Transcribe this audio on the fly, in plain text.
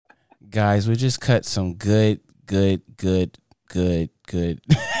Guys, we just cut some good. Dunda.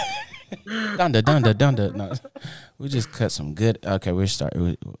 No, we just cut some good. Okay, we're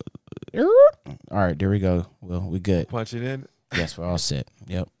starting. All right, there we go. Well, we good. Punch it in. Yes, we're all set.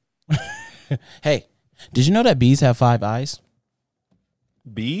 Yep. Hey, did you know that bees have 5 eyes?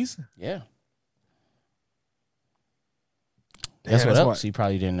 Bees? Yeah. Damn, Guess what that's else you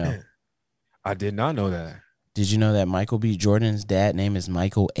probably didn't know? I did not know that. Did you know that Michael B. Jordan's dad name is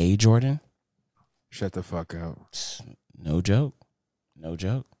Michael A. Jordan? Shut the fuck up. No joke. No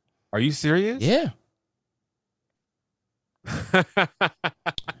joke. Are you serious? Yeah.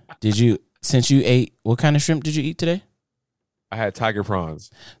 Since you ate, what kind of shrimp did you eat today? I had tiger prawns.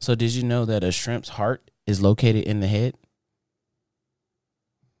 So did you know that a shrimp's heart is located in the head?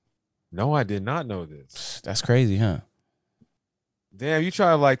 No, I did not know this. That's crazy, huh? Damn, you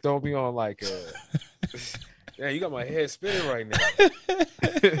try to like throw me on like damn, you got my head spinning right now.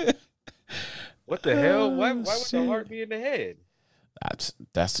 What the hell? Why would the heart be in the head?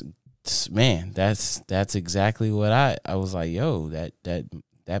 That's exactly what I was like, yo,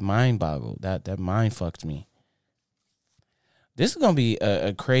 that mind boggled. That mind fucked me. This is gonna be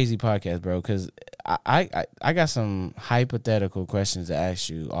a crazy podcast, bro, because I got some hypothetical questions to ask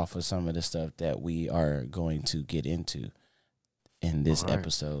you off of some of the stuff that we are going to get into in this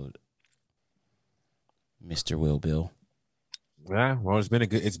episode, Mr. Will Bill. Yeah, well, it's been a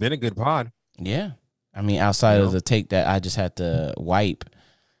good pod. Yeah, I mean, outside of the take that I just had to wipe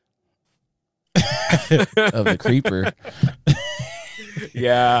of the creeper.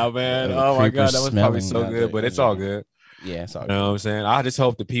 Yeah, man. Oh my god, that was probably so good, but it's all good. Yeah, it's all good. You know what I'm saying? I just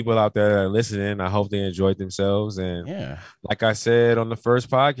hope the people out there that are listening, I hope they enjoyed themselves. And like I said on the first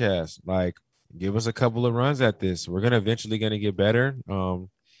podcast, like give us a couple of runs at this. We're eventually gonna get better. We're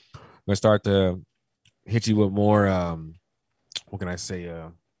gonna start to hit you with more what can I say?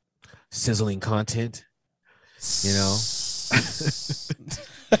 Sizzling content. You know.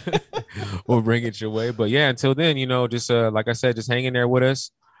 We'll bring it your way. But yeah, until then, just like I said, just hang in there with us.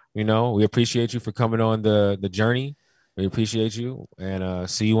 We appreciate you for coming on the journey. We appreciate you, and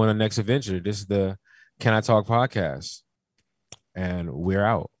see you on the next adventure. This is the Can I Talk podcast, and we're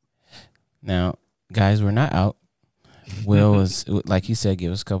out. Now, guys, we're not out. Will is, like he said,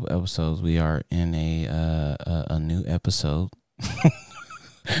 give us a couple episodes. We are in a new episode.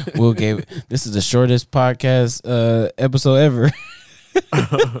 This is the shortest podcast episode ever.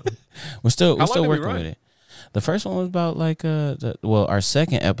 we're still working with it. The first one was about like our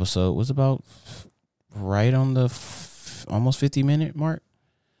second episode was about right on the almost 50-minute mark.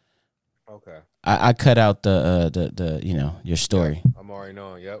 Okay. I cut out the your story. Yeah, I'm already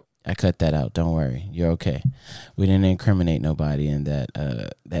knowing. Yep. I cut that out. Don't worry. You're okay. We didn't incriminate nobody in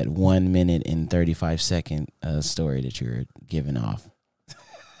that 1 minute and 35-second story that you were giving off.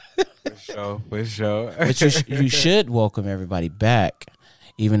 For sure. But you should welcome everybody back,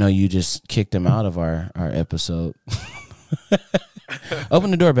 even though you just kicked them out of our episode.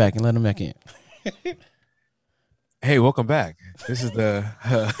 Open the door back and let them back in. Hey, welcome back. This is the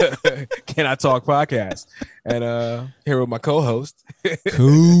Can I Talk podcast, and here with my co-host,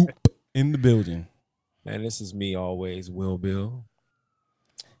 Coop in the building. And this is me always, Will Bill.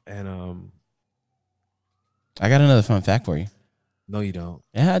 And I got another fun fact for you. No, you don't.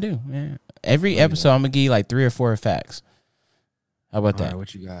 Yeah, I do. Yeah. Every episode, I'm gonna give you like 3 or 4 facts. How about that? Right,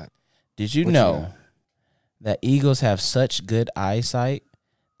 what you got? Did you know that eagles have such good eyesight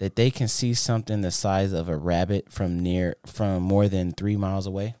that they can see something the size of a rabbit from more than 3 miles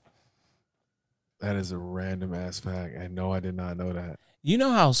away? That is a random ass fact. And no, I did not know that. You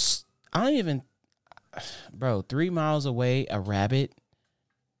know how I don't even, bro, 3 miles away, a rabbit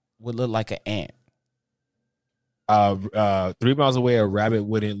would look like an ant. 3 miles away, a rabbit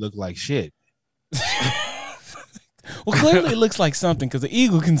wouldn't look like shit. Well, clearly it looks like something because the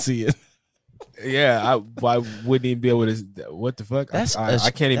eagle can see it. Yeah, I wouldn't even be able to. What the fuck? I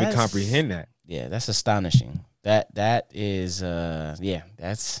can't even comprehend that. Yeah, that's astonishing. That is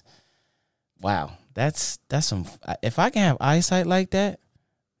that's wow. That's some. If I can have eyesight like that,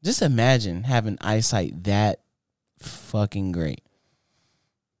 just imagine having eyesight that fucking great.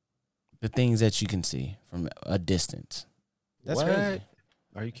 The things that you can see from a distance. That's crazy.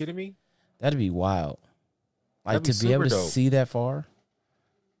 Are you kidding me? That'd be wild. Like That'd to be able to dope. see that far.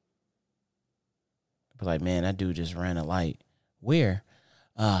 But like, man, that dude just ran a light. Where?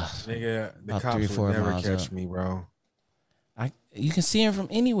 Nigga, the cops would never catch me, bro. You can see him from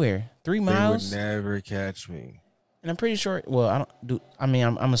anywhere. 3 miles. They would never catch me. And I'm pretty sure. Well, I don't do. I mean,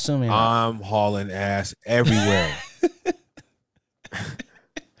 I'm assuming. I'm hauling ass everywhere.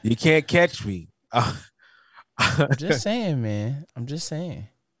 You can't catch me. I'm just saying, man. I'm just saying.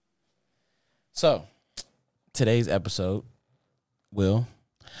 So, today's episode, we're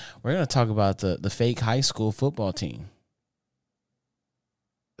going to talk about the fake high school football team.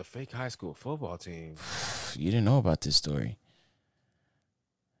 The fake high school football team? You didn't know about this story.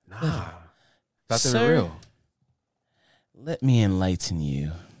 Nah. Thought they were real. Let me enlighten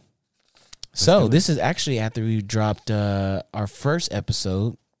you. So, this is actually after we dropped our first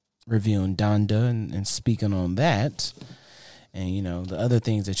episode reviewing Donda and speaking on that. And, you know, the other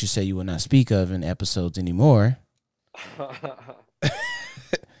things that you say you will not speak of in episodes anymore.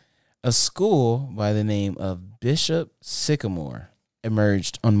 A school by the name of Bishop Sycamore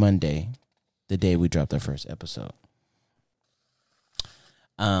emerged on Monday, the day we dropped our first episode.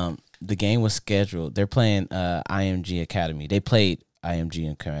 The game was scheduled. They're playing IMG Academy. They played IMG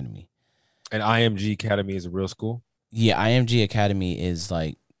Academy. And IMG Academy is a real school? Yeah, IMG Academy is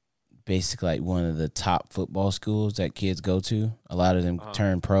like basically like one of the top football schools that kids go to. A lot of them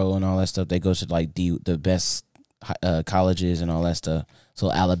turn pro and all that stuff. They go to like the best colleges and all that stuff.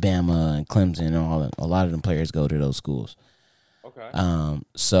 So Alabama and Clemson and a lot of them players go to those schools. Okay.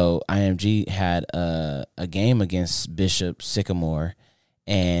 So IMG had a game against Bishop Sycamore,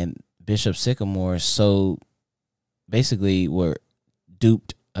 and Bishop Sycamore basically were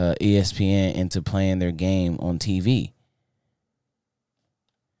duped ESPN into playing their game on TV.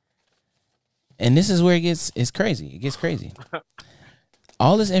 And this is where it's crazy. It gets crazy.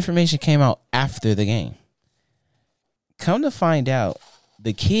 All this information came out after the game. Come to find out,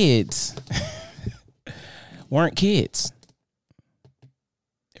 the kids weren't kids.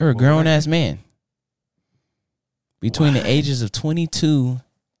 They were grown-ass men. Between the ages of 22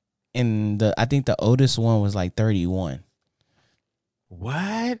 and I think the oldest one was like 31.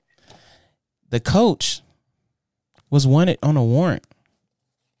 What? The coach was wanted on a warrant.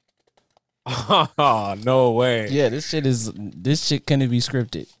 Oh, no way. Yeah, this shit couldn't be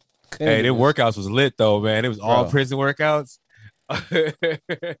scripted. Hey, them workouts was lit though, man. It was all prison workouts.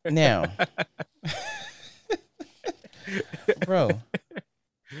 Now, bro,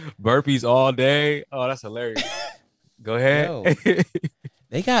 burpees all day. Oh, that's hilarious. Go ahead. Yo,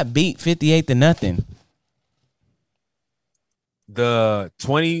 they got beat 58-0. The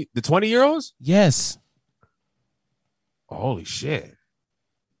 20-year-olds? Yes. Holy shit.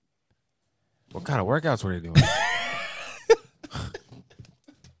 What kind of workouts were they doing?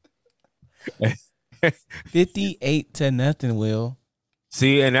 58-0, Will.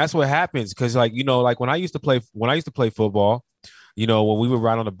 See, and that's what happens because, like, you know, like when I used to play football, you know, when we would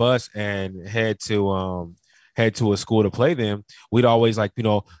ride on the bus and head to a school to play them, we'd always, like, you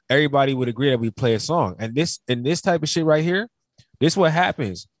know, everybody would agree that we play a song. And this type of shit right here, this is what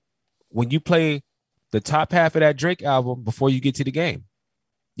happens when you play the top half of that Drake album before you get to the game.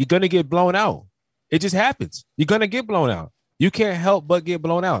 You're gonna get blown out. It just happens. You're gonna get blown out. You can't help but get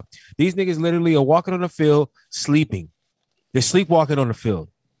blown out. These niggas literally are walking on the field, sleeping. They're sleepwalking on the field.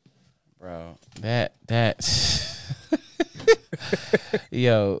 Bro, that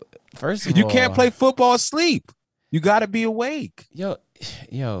yo, first of all, you can't play football asleep. You gotta be awake. Yo,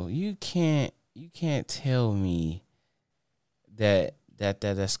 you can't tell me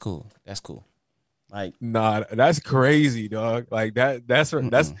that's cool. That's cool. Like, nah, that's crazy, dog. Like that's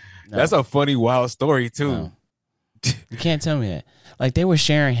a funny, wild story too. No. You can't tell me that. Like, they were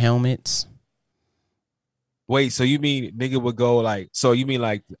sharing helmets. Wait, so you mean nigga would go like? So you mean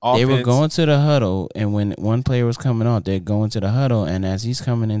like offense? They were going to the huddle, and when one player was coming off, they're going to the huddle, and as he's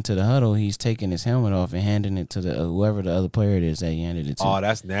coming into the huddle, he's taking his helmet off and handing it to the whoever the other player it is that he handed it to. Oh,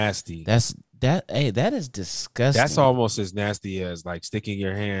 that's nasty. Hey, that is disgusting. That's almost as nasty as like sticking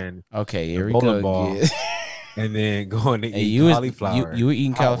your hand. Okay, here we go. Ball, and then going to eat cauliflower. You were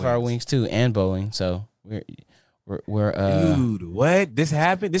eating cauliflower wings too, and Boeing. So we're dude, what? This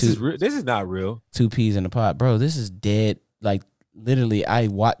happened? This is not real. 2 peas in a pot, bro. This is dead. Like, literally, I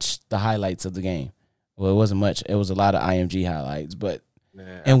watched the highlights of the game. Well, it wasn't much. It was a lot of IMG highlights, but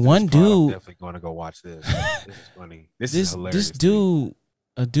and one dude, I'm definitely going to go watch this. This is funny. This is hilarious. This dude,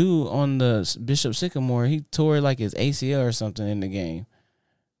 a dude on the Bishop Sycamore, he tore like his ACL or something in the game.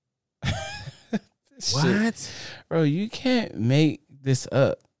 What, bro? You can't make this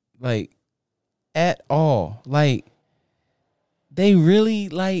up, like, at all. Like, they really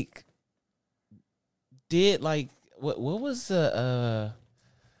like did like what was the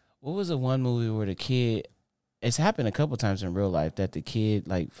one movie where the kid, it's happened a couple times in real life that the kid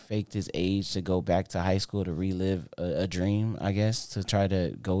like faked his age to go back to high school to relive a dream, I guess, to try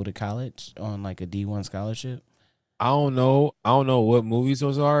to go to college on like a D1 scholarship. I don't know what movies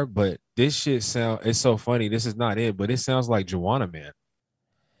those are, but this shit it's so funny. This is not it, but it sounds like Joanna Man.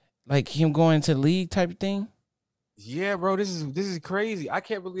 Like him going to the league type of thing? Yeah, bro, this is crazy. I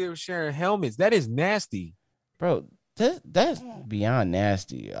can't believe they're sharing helmets. That is nasty, bro. That's beyond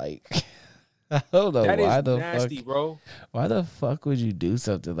nasty. Like, I don't know that is why the fuck. nasty, bro. Why the fuck would you do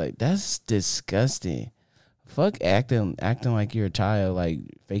something like that's disgusting? Fuck acting like you're a child, like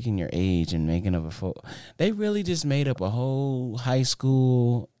faking your age and making up a full. They really just made up a whole high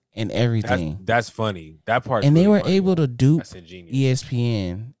school and everything. That's funny. That part. And really they were funny, able though. to dupe That's ingenious.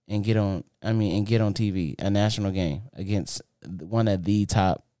 ESPN and get on. I mean, and get on TV a national game against one of the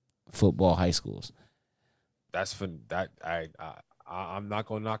top football high schools. That's fun. I'm not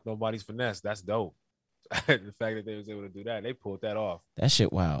gonna knock nobody's finesse. That's dope. The fact that they was able to do that, they pulled that off. That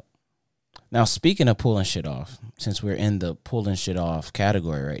shit wild. Now, speaking of pulling shit off, since we're in the pulling shit off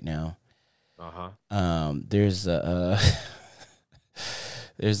category right now, there's a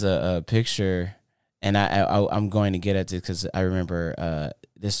there's a picture, and I'm going to get at this because I remember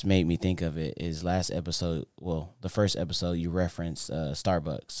this made me think of it. Is last episode, well, the first episode you referenced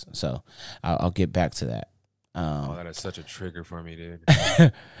Starbucks, so I'll get back to that. That is such a trigger for me, dude.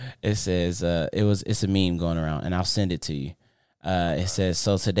 It says it's a meme going around, and I'll send it to you. It says,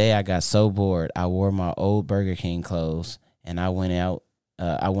 so today I got so bored, I wore my old Burger King clothes, and I went out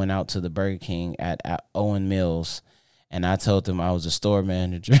to the Burger King at Owen Mills, and I told them I was a store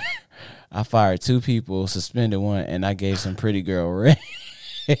manager. I fired 2 people, suspended 1, and I gave some pretty girl rent.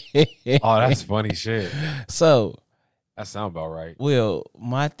 Oh, that's funny shit. So that sounds about right. Will,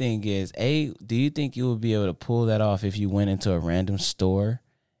 my thing is, do you think you would be able to pull that off if you went into a random store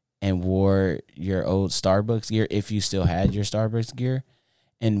and wore your old Starbucks gear, if you still had your Starbucks gear?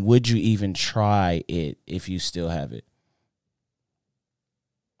 And would you even try it if you still have it?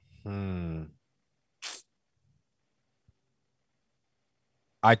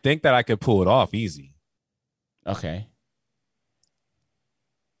 I think that I could pull it off easy. Okay.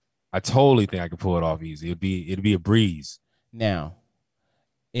 I totally think I could pull it off easy. It'd be a breeze. Now,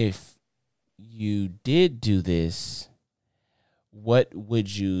 if you did do this, what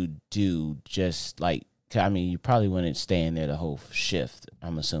would you do? Just like, I mean, you probably wouldn't stay in there the whole shift,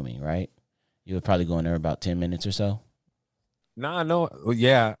 I'm assuming, right? You would probably go in there about 10 minutes or so. Nah, no,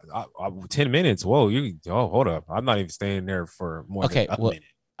 yeah, 10 minutes. Whoa, hold up. I'm not even staying there for more than a minute.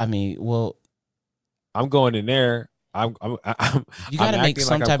 I mean, well, I'm going in there. You got to make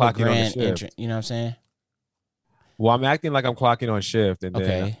some type of grand entrance. You know what I'm saying? Well, I'm acting like I'm clocking on shift, and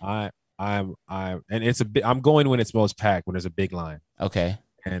then I'm and it's I'm going when it's most packed, when there's a big line. Okay.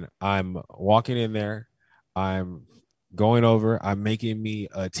 And I'm walking in there. I'm going over. I'm making me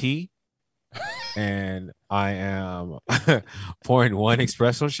a tea, and I am pouring 1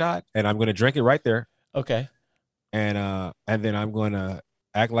 espresso shot, and I'm going to drink it right there. Okay. And then I'm going to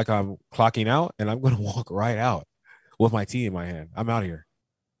act like I'm clocking out, and I'm going to walk right out with my tea in my hand. I'm out here,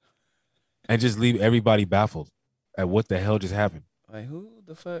 and just leave everybody baffled at what the hell just happened. Like, who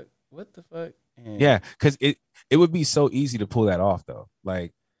the fuck? What the fuck? And yeah, because it would be so easy to pull that off, though.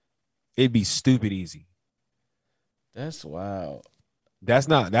 Like, it'd be stupid easy. That's wild. That's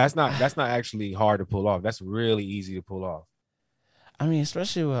not actually hard to pull off. That's really easy to pull off. I mean,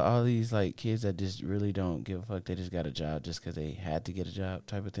 especially with all these like kids that just really don't give a fuck. They just got a job just because they had to get a job,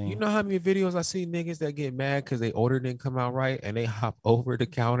 type of thing. You know how many videos I see niggas that get mad because they order didn't come out right, and they hop over the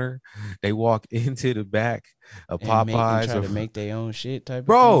counter, they walk into the back of Popeyes, try to make their own shit, type.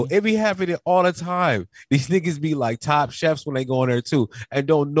 Bro, of thing. It be happening all the time. These niggas be like top chefs when they go in there too, and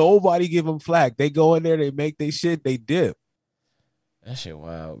don't nobody give them flack. They go in there, they make their shit, they dip. That shit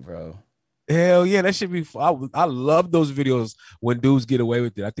wild, bro. Hell yeah, that should be. I love those videos when dudes get away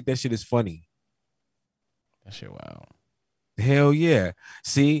with it. I think that shit is funny. That shit wild. Hell yeah.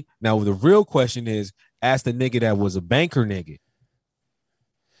 See, now the real question is, ask the nigga that was a banker nigga.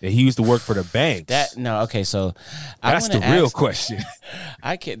 That he used to work for the banks. So that's the real question.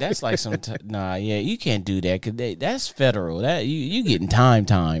 I can't. That's like some. You can't do that because that's federal. That you getting time.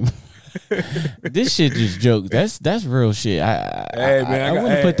 This shit just joke. That's real shit. I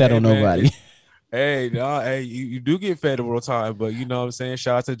wouldn't put that on nobody. You do get federal time, but you know what I'm saying?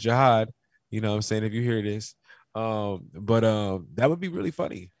 Shout out to Jihad. You know what I'm saying, if you hear this. That would be really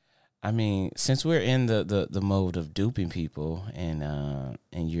funny. I mean, since we're in the mode of duping people, and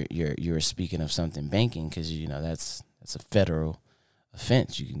you're speaking of something banking, because you know that's a federal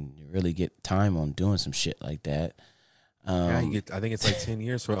offense. You can really get time on doing some shit like that. I think it's like 10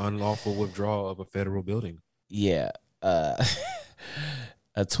 years for unlawful withdrawal of a federal building. Yeah. A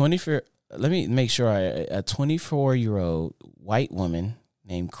 24-year-old white woman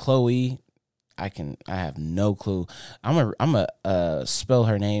named Chloe. I have no clue. I'm a spell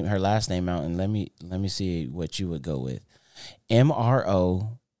her last name out, and let me see what you would go with.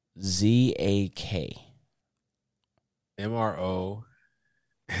 Mrozak. Mrozak.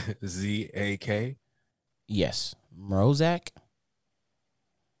 Yes, Mrozak.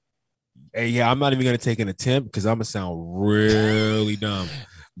 Hey, yeah, I'm not even gonna take an attempt because I'm gonna sound really dumb.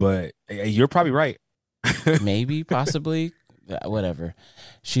 But hey, you're probably right. Maybe, possibly, whatever.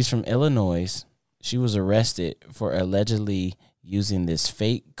 She's from Illinois. She was arrested for allegedly using this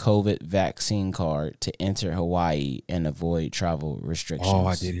fake COVID vaccine card to enter Hawaii and avoid travel restrictions. Oh,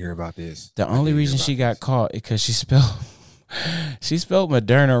 I did hear about this. The only reason she got caught is because she spelled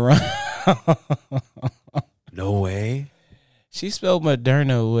Moderna wrong. No way. She spelled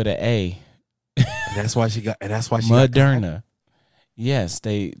Moderna with an A. And that's why she got. And that's why she Moderna. Got yes,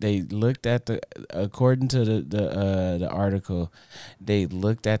 they looked at the, according to the article, they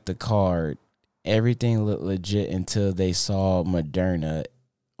looked at the card. Everything looked legit until they saw Moderna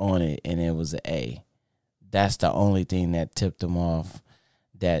on it, and it was an A. That's the only thing that tipped them off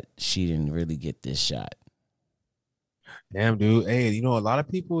that she didn't really get this shot. Damn, dude. Hey, you know, a lot of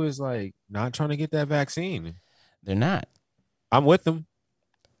people is like not trying to get that vaccine. They're not. I'm with them.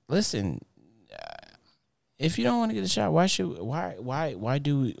 Listen, if you don't want to get a shot, why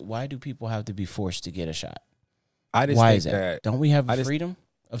do people have to be forced to get a shot? Why is that? Don't we have freedom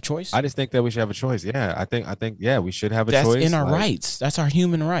of choice? I just think that we should have a choice. Yeah, I think yeah, we should have a choice. That's in our rights. That's our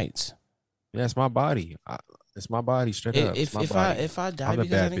human rights. Yeah, it's my body. It's my body straight up. If I die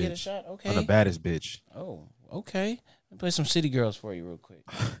because I didn't get a shot, okay. I'm the baddest bitch. Oh, okay. Let me play some City Girls for you real quick.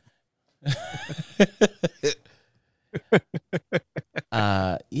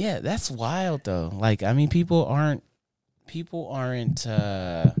 Yeah, that's wild though. Like, I mean, people aren't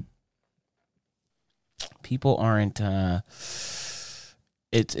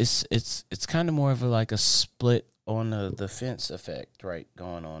it's kind of more of like a split on the fence effect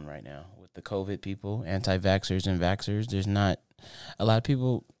going on right now with the COVID people, anti-vaxxers and vaxxers. There's not a lot of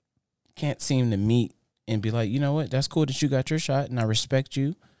people can't seem to meet and be like, you know what, that's cool that you got your shot and I respect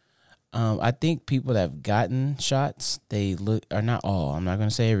you. I think people that have gotten shots, are not all, I'm not going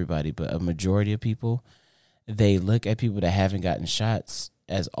to say everybody, but a majority of people, they look at people that haven't gotten shots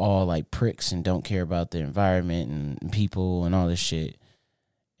as all like pricks and don't care about the environment and people and all this shit.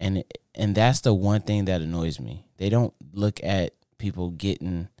 And that's the one thing that annoys me. They don't look at people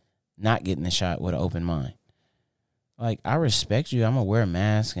not getting the shot with an open mind. Like, I respect you. I'm going to wear a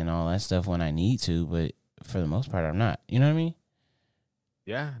mask and all that stuff when I need to, but for the most part, I'm not. You know what I mean?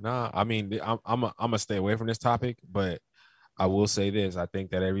 Yeah, no, I mean, I'm gonna stay away from this topic, but I will say this: I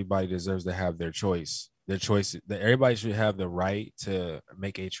think that everybody deserves to have their choice. That everybody should have the right to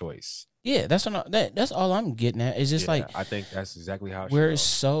make a choice. Yeah, that's all I'm getting at. It's just like, I think that's exactly how we're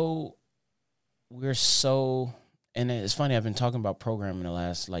so, and it's funny. I've been talking about programming the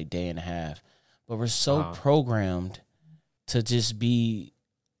last like day and a half, but we're so programmed to just be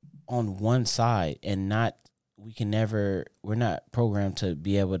on one side and not. We're not programmed to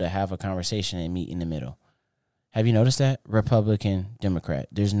be able to have a conversation and meet in the middle. Have you noticed that? Republican, Democrat.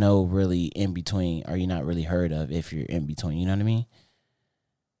 There's no really in between, or you're not really heard of if you're in between. You know what I mean?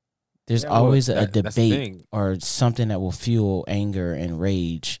 There's always a debate or something that will fuel anger and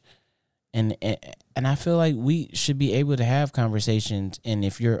rage. And I feel like we should be able to have conversations. And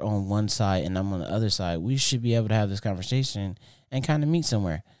if you're on one side and I'm on the other side, we should be able to have this conversation and kind of meet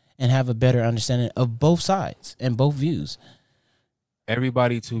somewhere and have a better understanding of both sides and both views.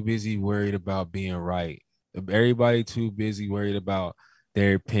 Everybody too busy worried about being right. Everybody too busy worried about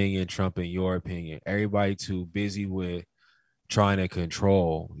their opinion trumping your opinion. Everybody too busy with trying to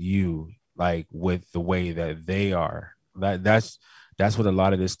control you, like with the way that they are. That's what a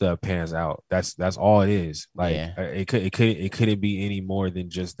lot of this stuff pans out. That's all it is. Like, it couldn't be any more than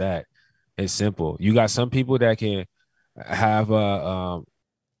just that. It's simple. You got some people that can have a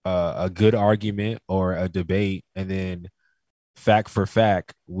good argument or a debate, and then fact for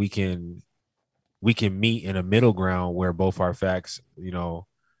fact we can meet in a middle ground where both our facts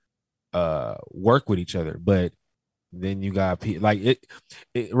work with each other. But then you got like it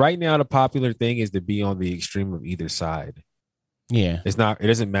right now, the popular thing is to be on the extreme of either side. Yeah, it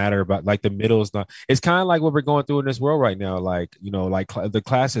doesn't matter about, like, the middle is not. It's kind of like what we're going through in this world right now, like, like the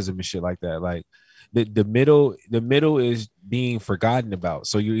classism and shit like that. Like, the middle is being forgotten about.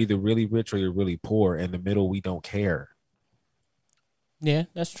 So you're either really rich or you're really poor. In the middle, we don't care. Yeah,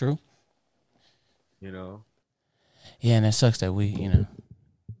 that's true. Yeah, and it sucks that we,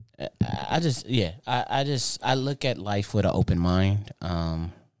 I look at life with an open mind,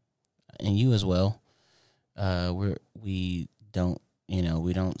 and you as well. We don't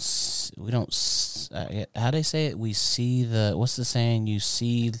how they say it, we see what's the saying, you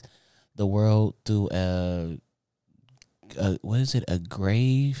see the world through what is it, a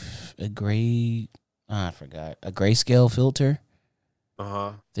grave, I forgot, a grayscale filter.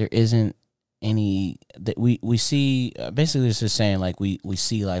 There isn't any that we see. Basically, it's just saying like we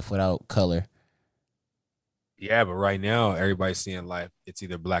see life without color. Yeah, but right now everybody's seeing life. It's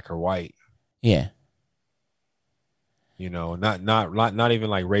either black or white. Yeah. You know, not even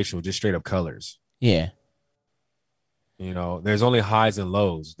like racial, just straight up colors. Yeah. You know, there's only highs and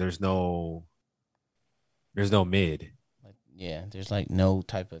lows. There's no mid. Yeah, there's like no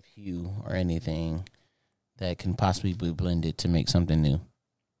type of hue or anything that can possibly be blended to make something new.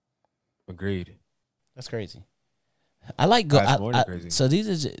 Agreed. That's crazy. I like crazy. So these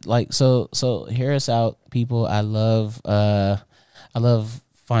are just like so hear us out, people. I love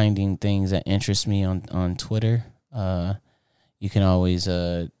finding things that interest me on Twitter. You can always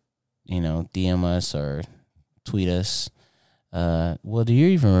DM us or tweet us. Well, do you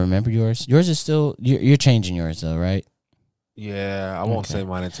even remember yours? Yours is still you're changing yours though, right? Yeah, I won't say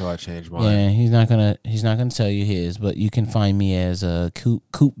mine until I change mine. Yeah, he's not gonna tell you his, but you can find me as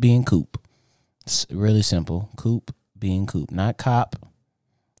Coop being Coop. It's really simple. Coop being Coop, not cop.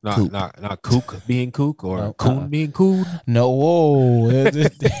 Not kook being kook or coon being coon. No, whoa,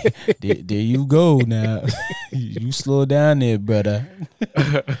 there you go now. You slow down there, brother.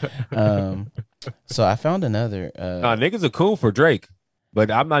 So I found another. Niggas are cool for Drake, but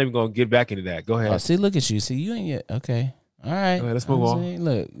I'm not even gonna get back into that. Go ahead. Oh, see, look at you. See, you ain't yet. Okay, all right. Go ahead, let's move on. Saying,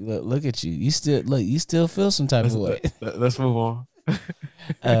 look at you. You still feel some type of way. Let's move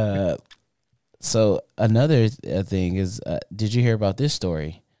on. So another thing is, did you hear about this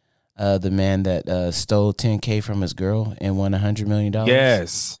story? The man that stole $10K from his girl and won $100 million.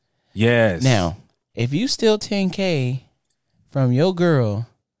 Yes. Now, if you steal $10K from your girl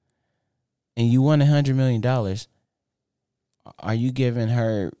and you won $100 million, are you giving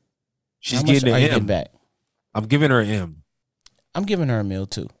her? She's getting an M back. I'm giving her an M. I'm giving her a meal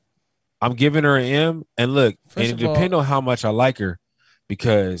too. I'm giving her an M, and look, it depends on how much I like her,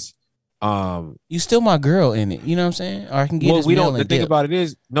 because you still my girl in it. You know what I'm saying? Or I can get the thing about it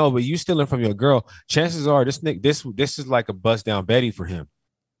is, no, but you stealing from your girl. Chances are this is like a bust down Betty for him.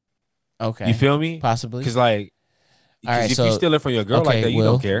 Okay, you feel me? Possibly, because like, all right, if you stealing from your girl like that, you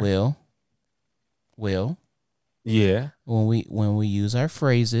don't care. Will, yeah. When we use our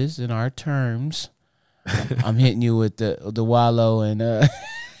phrases and our terms, I'm hitting you with the Wallow and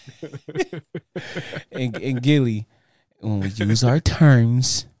and Gilly. When we use our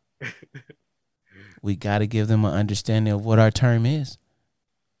terms, we got to give them an understanding of what our term is.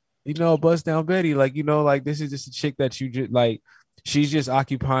 You know, bust down Betty, like, you know, like, this is just a chick that you just like, she's just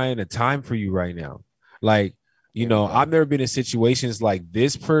occupying a time for you right now. Like, you know, I've never been in situations like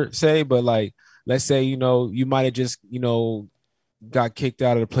this per se, but like, let's say, you know, you might have just, you know, got kicked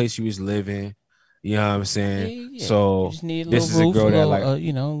out of the place you was living. You know what I'm saying? Yeah. So this is a girl that like, a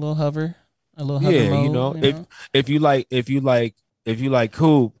little hover mode, you know, if you like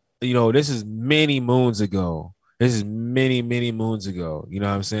Coop, you know, this is many moons ago. This is many moons ago. You know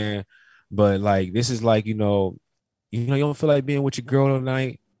what I'm saying? But like, this is like, you don't feel like being with your girl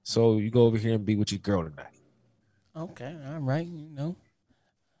tonight, so you go over here and be with your girl tonight. Okay, all right, you know.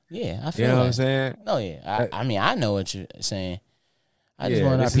 Yeah, I feel you know that. What I'm saying? Oh yeah, I mean, I know what you're saying. I just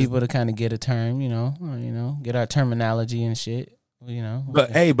want our people to kind of get a term, get our terminology and shit,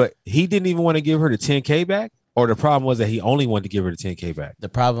 But but he didn't even want to give her the 10K back, or the problem was that he only wanted to give her the 10K back.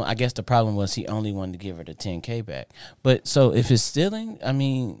 I guess the problem was he only wanted to give her the 10K back. But so if it's stealing, I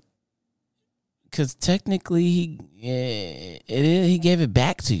mean, because technically he gave it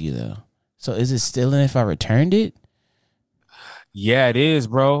back to you though. So is it stealing if I returned it? Yeah, it is,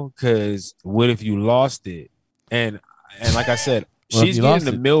 bro. Because what if you lost it? And like I said, she's getting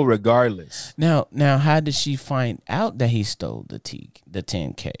the meal regardless. Now, how did she find out that he stole the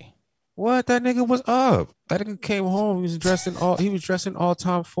 10K? What? That nigga was up. That nigga came home. He was dressing all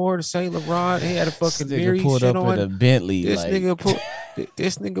Tom Ford, Saint Laurent. He had a fucking mirror pulled shit up on. In a Bentley. This nigga pulled up.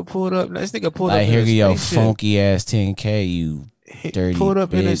 This nigga pulled up. Here you go, funky ass 10K. You dirty. Pulled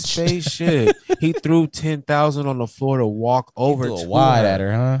up bitch. in a spaceship. He threw 10,000 on the floor to walk over to wide at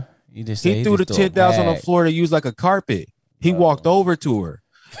her, huh? He threw the 10,000 on the floor to use like a carpet. He walked over to her.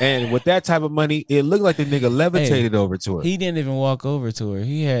 And with that type of money, it looked like the nigga levitated over to her. He didn't even walk over to her.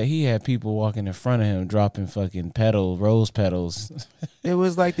 He had people walking in front of him dropping fucking rose petals. It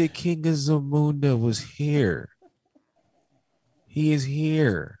was like the King of Zamunda was here. He is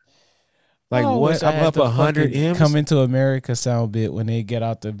here. Like, what? I'm up 100 M's. Coming to America sound bit when they get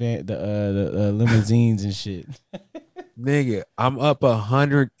out the limousines and shit. Nigga, I'm up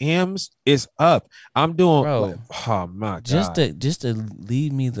 100 M's. It's up. I'm doing. Bro, oh my god! Just to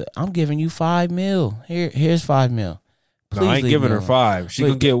leave me I'm giving you $5 million. Here's $5 million. Please no, I ain't giving her 5. She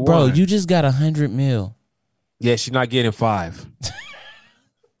can get 1. Bro, you just got 100 mil. Yeah, she's not getting 5.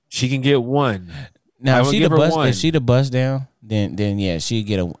 She can get 1. Now, if she the bust down, then yeah, she'd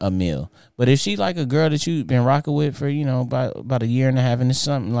get a meal. But if she like a girl that you've been rocking with for, about a year and a half, and it's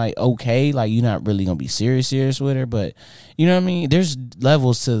something like okay, like you're not really gonna be serious with her, but you know what I mean? There's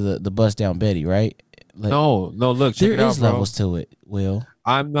levels to the bust down Betty, right? Like, no, look, check it out, bro. There is levels to it, Will.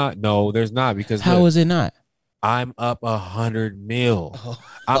 There's not, because how is it not? I'm up 100 mil.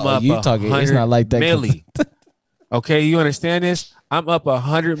 I'm up you talking. It's not like that. Milli. Okay, you understand this? I'm up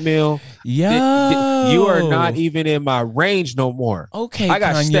 100 mil. Yo, you are not even in my range no more. Okay, I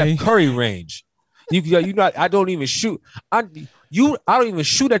got Kanye. Steph Curry range. You not. I don't even shoot. I don't even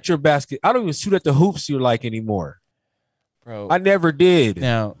shoot at your basket. I don't even shoot at the hoops you like anymore, bro. I never did.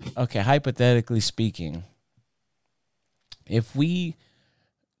 Now, okay, hypothetically speaking, if we're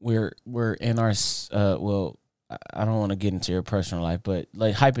in our well, I don't want to get into your personal life, but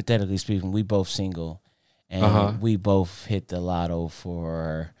like hypothetically speaking, we both single. And we both hit the lotto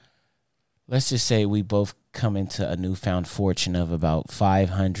for, let's just say we both come into a newfound fortune of about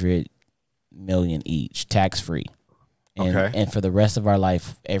 500 million each, tax free. And for the rest of our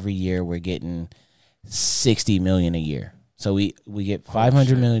life, every year we're getting 60 million a year. So we get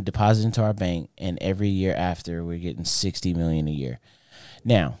 500 million deposited into our bank, and every year after we're getting 60 million a year.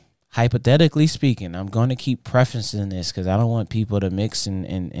 Now, hypothetically speaking, I'm going to keep prefacing this because I don't want people to mix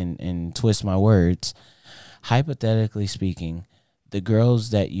and twist my words. Hypothetically speaking, the girls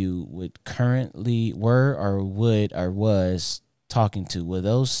that you would currently was talking to, will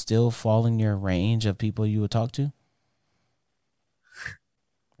those still fall in your range of people you would talk to?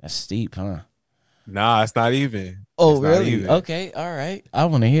 That's steep, huh? Nah, it's not even. Oh, really? Okay, all right. I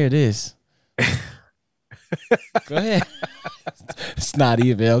want to hear this. Go ahead. It's not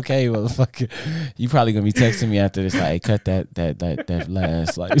even. Okay, motherfucker. You probably gonna be texting me after this, like, hey, cut that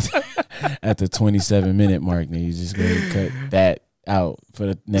last, like, at the 27-minute mark. Then you just gonna cut that out for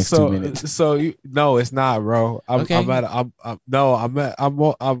the next 2 minutes. So no, it's not, bro. Look, I'm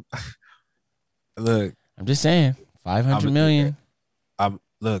just saying, 500 million. I'm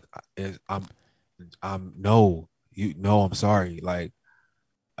sorry. Like,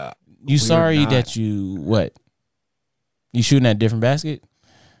 you sorry that you what? You shooting at a different basket?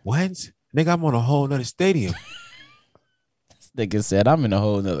 What? Nigga, I'm on a whole nother stadium. This nigga said I'm in a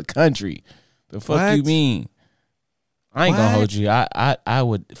whole nother country. The fuck you mean? I ain't gonna hold you. I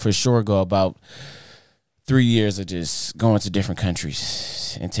would for sure go about 3 years of just going to different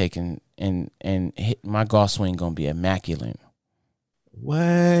countries and taking and hit my golf swing gonna be immaculate.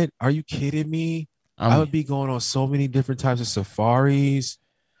 What? Are you kidding me? I would be going on so many different types of safaris.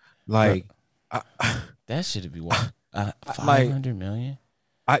 Like, that should be wild. 500 million.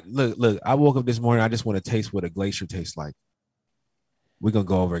 Look. I woke up this morning. I just want to taste what a glacier tastes like. We're gonna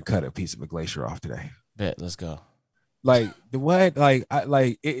go over and cut a piece of a glacier off today. Bet. Let's go. Like the what? Like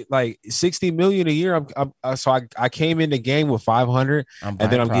 60 million a year. I came in the game with 500, and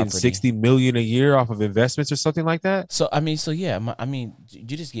then I'm getting 60 million a year off of investments or something like that. So you're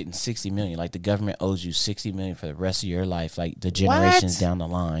just getting 60 million. Like the government owes you 60 million for the rest of your life, like the generations down the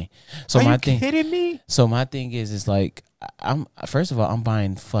line. So Are you kidding me? So my thing is like, first of all, I'm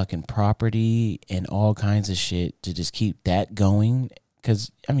buying fucking property and all kinds of shit to just keep that going.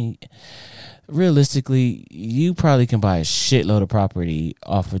 Because realistically, you probably can buy a shitload of property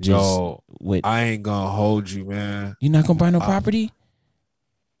off of I ain't gonna hold you, man. You're not gonna buy no property?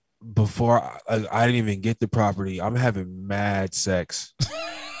 Before I didn't even get the property, I'm having mad sex.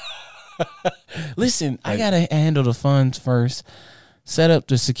 Listen, I gotta handle the funds first. Set up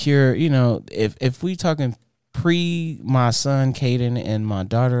the secure. If we talking my son Caden and my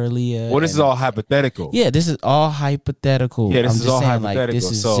daughter Aaliyah. Well, this is all hypothetical. Yeah, this is all hypothetical. Yeah, this is all hypothetical. Like, this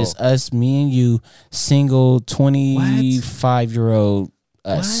is just us, me and you, single 25-year-old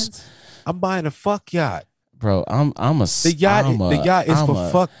us. What? I'm buying a fuck yacht, bro. The yacht is for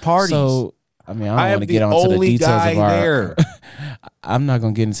fuck parties. So I don't want to get onto the details of our. I'm not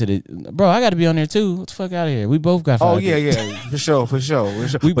gonna get into bro. I got to be on there too. What the fuck out of here? We both got. Oh yeah, for sure.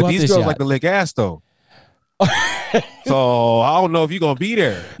 But these girls like to lick ass though. So I don't know if you're gonna be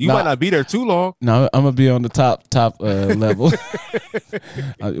there. You might not be there too long. No, I'm gonna be on the top level.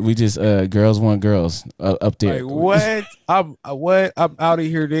 We just girls want girls up there. Like, what? I'm out of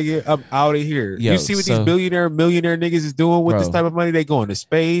here, nigga. I'm out of here. You see what these millionaire niggas is doing with this type of money? They going to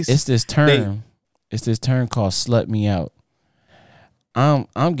space. It's this term. It's this term called "slut me out." I'm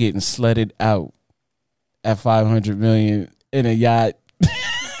getting slutted out at 500 million in a yacht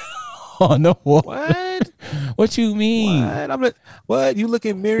on the water. What? What you mean? What? You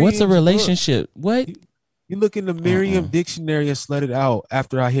looking married? What's a relationship? What? You look in the Merriam dictionary and slut it out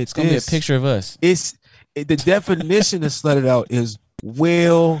after I hit it's gonna be a picture of us. The definition of slut it out is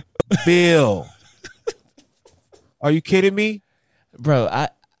Will Bill. Are you kidding me? Bro, I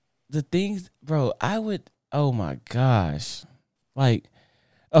would, oh my gosh. Like,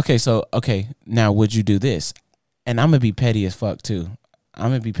 okay, now would you do this? And I'm gonna be petty as fuck too.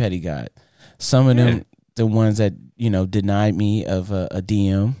 I'm gonna be petty, God. Some of them, the ones that, denied me of a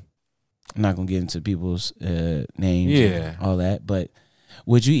DM. I'm not gonna get into people's names, and all that. But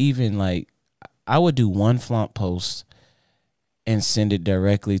would you even I would do one flaunt post and send it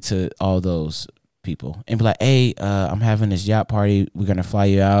directly to all those people and be like, "Hey, I'm having this yacht party. We're gonna fly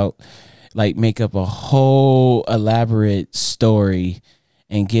you out." Like, make up a whole elaborate story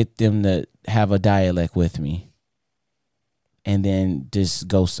and get them to have a dialect with me, and then just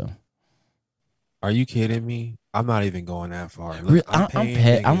ghost them. Are you kidding me? I'm not even going that far. Look, I'm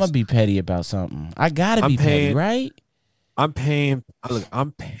gonna be petty about something. I gotta be petty, right? I'm paying. Look,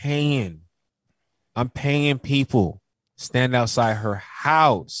 I'm paying people stand outside her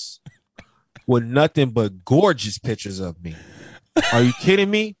house with nothing but gorgeous pictures of me. Are you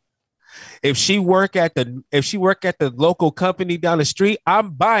kidding me? If she work at the local company down the street,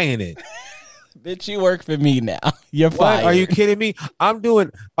 I'm buying it. Bitch, you work for me now. You're fired. Are you kidding me? I'm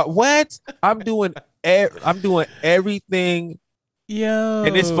doing what? I'm doing everything. Yo.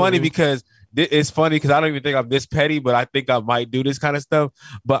 And it's funny because I don't even think I'm this petty, but I think I might do this kind of stuff.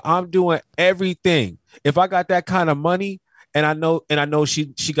 But I'm doing everything. If I got that kind of money, and I know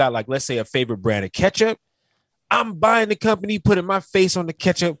she got, like, let's say, a favorite brand of ketchup, I'm buying the company, putting my face on the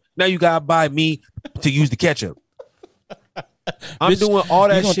ketchup. Now you gotta buy me to use the ketchup. I'm doing all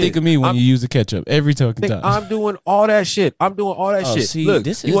that shit. You gonna think of me when you use the ketchup every time. I'm doing all that shit. Shit. See, look,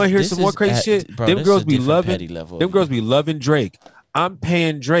 you want to hear some more crazy shit? Bro, them girls be loving. Them girls be loving Drake. I'm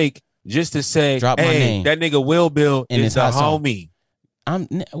paying Drake just to say, drop my name. That nigga Will Bill is the homie.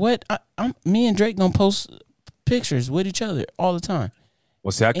 Me and Drake gonna post pictures with each other all the time.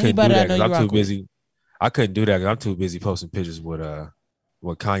 Well, see, I couldn't do that because I'm too busy. I couldn't do that because I'm too busy posting pictures with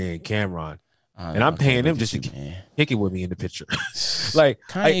Kanye and Cameron. And I'm paying them just to kick it with me in the picture. Like,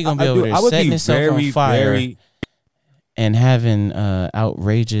 Kanye gonna be over there setting himself on fire and having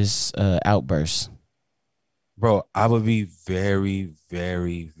outrageous outbursts. Bro, I would be very,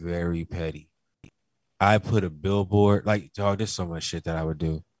 very, very petty. I put a billboard, like, dog, there's so much shit that I would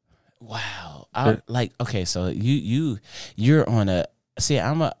do. Wow. Okay, so you're on a, see,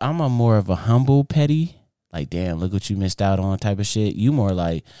 I'm a more of a humble petty, like, damn, look what you missed out on type of shit. You more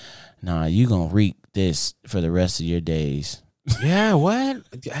like, nah, you gonna reap this for the rest of your days. Yeah, what?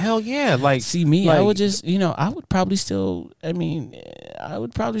 Hell yeah. Like, see me, I would just, I would probably still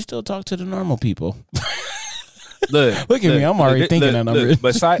talk to the normal people. Look at me, I'm already thinking that number.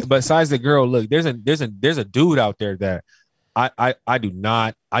 Besides the girl, look, there's a dude out there that I do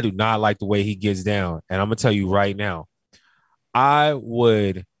not like the way he gets down. And I'm gonna tell you right now, I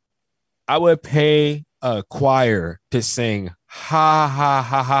would pay a choir to sing ha ha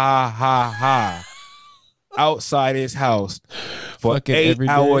ha ha ha ha outside his house for 8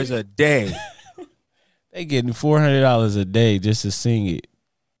 hours a day. They getting $400 a day just to sing it.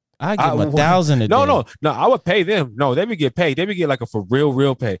 I give them $1,000 a day. No, I would pay them. No, they would get paid. They would get like a for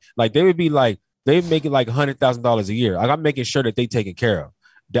real pay. Like, they would be like, they make it like $100,000 a year. Like, I'm making sure that they taken care of.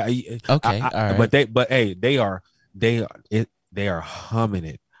 Okay, all right. They are humming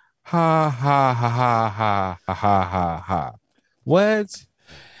it. Ha ha ha ha ha ha ha ha. What?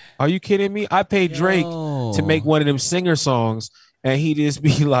 Are you kidding me? I paid Drake to make one of them singer songs, and he just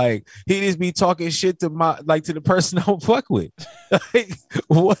be talking shit to the person I don't fuck with. Like,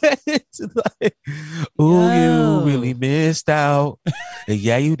 what? Like, you really missed out. And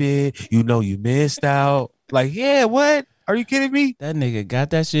yeah, you did. You missed out. Like, yeah, what? Are you kidding me? That nigga got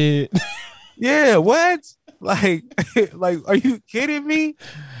that shit. Yeah, what? Like, are you kidding me?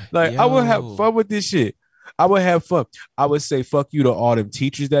 Like, I would have fun with this shit. I would have fun. I would say fuck you to all them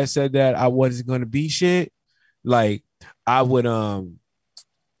teachers that said that I wasn't gonna be shit. Like, I would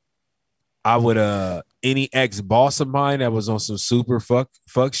any ex-boss of mine that was on some super fuck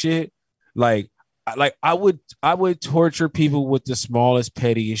shit. Like I would torture people with the smallest,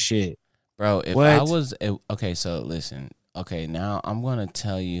 pettiest shit. Bro, if I was okay, so listen. Okay, now I'm gonna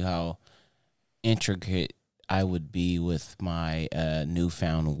tell you how intricate I would be with my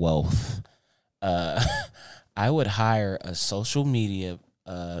newfound wealth. I would hire a social media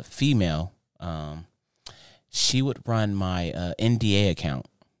female. She would run my NDA account,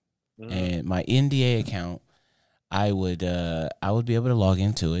 and my NDA account, I would be able to log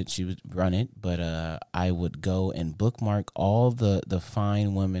into it. She would run it, but I would go and bookmark all the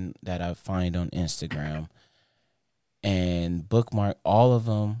fine women that I find on Instagram, and bookmark all of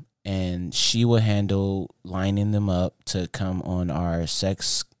them, and she will handle lining them up to come on our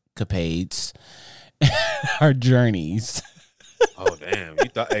sex capades, our journeys. Oh damn! You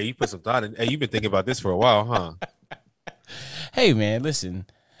thought? Hey, you put some thought in. Hey, you've been thinking about this for a while, huh? Hey man, listen.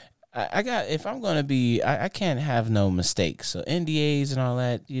 I got, if I'm gonna be, I can't have no mistakes. So NDAs and all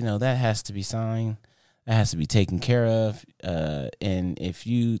that, that has to be signed. That has to be taken care of. And if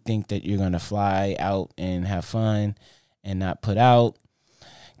you think that you're gonna fly out and have fun and not put out,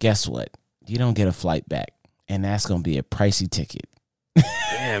 guess what? You don't get a flight back, and that's gonna be a pricey ticket.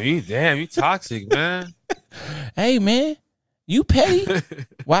 Damn, you toxic, man. Hey man, you petty.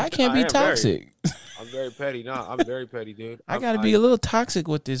 Why I can't be toxic? I'm very petty. No, I'm very petty, dude. I got to be a little toxic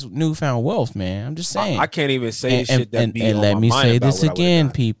with this newfound wealth, man. I'm just saying. I can't even say shit that be on let my me mind say about this what again,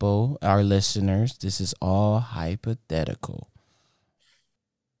 people, our listeners. This is all hypothetical.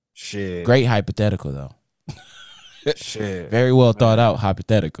 Shit. Great hypothetical, though. Shit. Very well thought out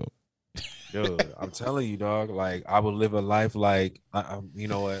hypothetical. Dude, I'm telling you, dog. Like, I would live a life like, you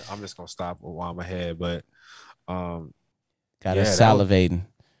know what? I'm just gonna stop while I'm ahead, but salivating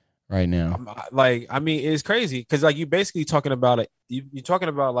right now. I mean, it's crazy because like you basically talking about you're talking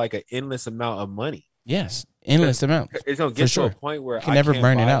about like an endless amount of money. Yes, endless amount. It's gonna get to a point where you can never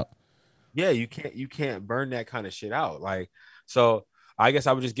burn it out. Yeah, you can't burn that kind of shit out. Like, so I guess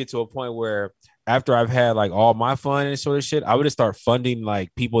I would just get to a point where after I've had like all my fun and sort of shit, I would just start funding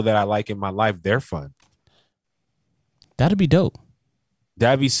like people that I like in my life their fun. That'd be dope.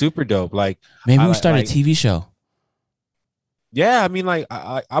 That'd be super dope. Like maybe we start a TV show. Yeah, I mean, like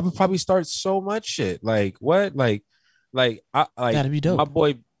I would probably start so much shit. Like what? Like that'd be dope. My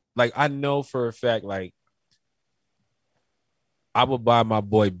boy, like I know for a fact, like I would buy my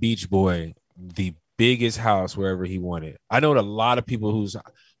boy Beach Boy the biggest house wherever he wanted. I know a lot of people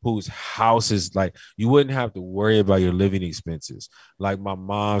whose houses, like you wouldn't have to worry about your living expenses. Like my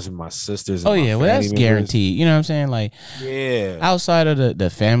mom's and my sisters. And well, that's guaranteed. You know what I'm saying? Like, yeah, outside of the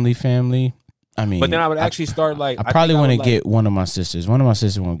family. I mean, but then I would actually start like I probably want to get one of my sisters. One of my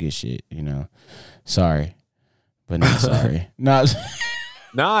sisters won't get shit. Sorry, but not sorry. Nah,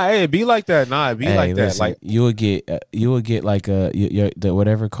 hey, it'd be like that. Nah, it'd be like that. Like you would get like the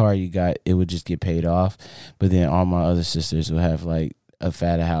whatever car you got, it would just get paid off. But then all my other sisters would have like a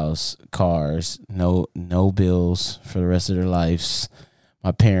fat house, cars, no bills for the rest of their lives.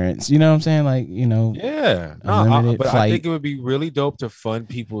 My parents, you know what I'm saying? Like, yeah. No, but flight. I think it would be really dope to fund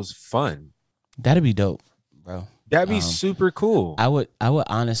people's fun. That'd be dope, bro. That'd be super cool. I would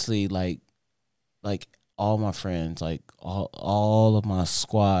honestly like all my friends, like all of my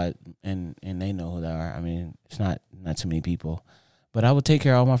squad, and they know who they are. I mean, it's not too many people, but I would take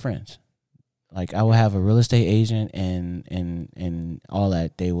care of all my friends. Like I would have a real estate agent and all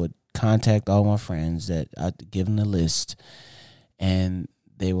that. They would contact all my friends that I'd give them the list, and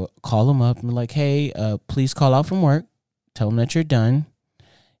they would call them up and be like, "Hey, please call out from work. Tell them that you're done.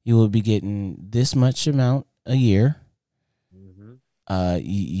 You will be getting this much amount a year. You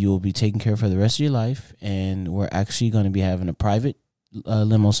will be taken care of for the rest of your life, and we're actually going to be having a private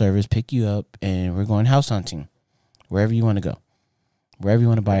limo service pick you up, and we're going house hunting wherever you want to go, wherever you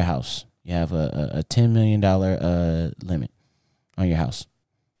want to buy a house. You have a $10 million limit on your house.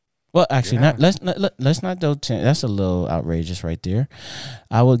 Well, actually, let's not do 10. That's a little outrageous right there.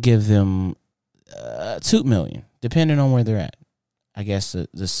 I would give them $2 million, depending on where they're at. I guess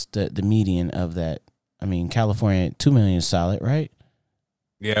the median of that. I mean, California, $2 million is solid, right?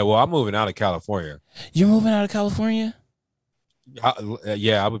 Yeah, well, I'm moving out of California. You're moving out of California?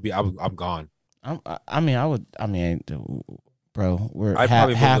 Yeah, I would be. I'm gone. Bro, we're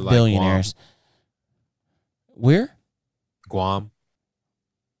half billionaires. Guam. Where? Guam.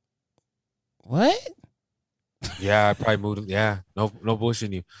 What? Yeah, I probably moved. Yeah, no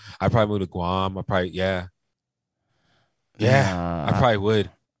bullshitting you. I probably moved to Guam. I probably would.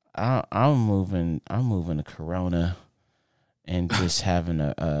 I'm moving to Corona and just having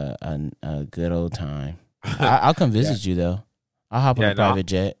a good old time. I'll come visit you though. I'll hop on a private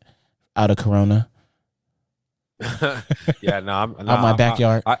jet out of Corona. Yeah, no, I'm out my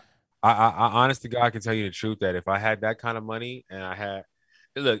backyard. I honest to God can tell you the truth that if I had that kind of money and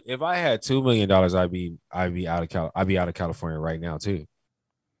if I had $2 million, I'd be out of California right now too.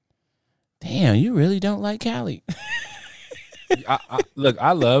 Damn, you really don't like Cali.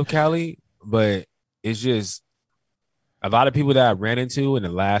 I love Cali, but it's just a lot of people that I ran into in the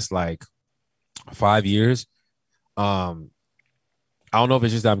last like 5 years. I don't know if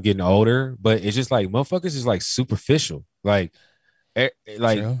it's just that I'm getting older, but it's just like motherfuckers is like superficial. Like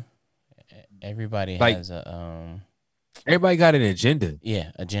True. Everybody has everybody got an agenda.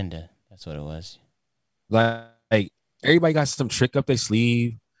 Yeah, agenda. That's what it was. Like Everybody got some trick up their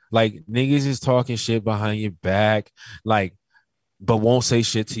sleeve. Like niggas is talking shit behind your back, like, but won't say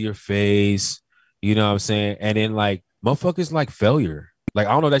shit to your face. You know what I'm saying? And then like motherfuckers like failure. Like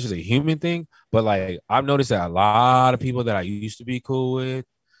I don't know if that's just a human thing, but like I've noticed that a lot of people that I used to be cool with,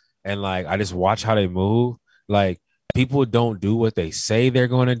 and like I just watch how they move. Like people don't do what they say they're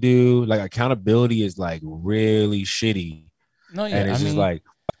going to do. Like accountability is like really shitty. No, And yeah, it's I just mean, like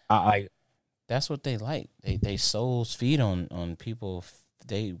I that's what they like. They souls feed on people.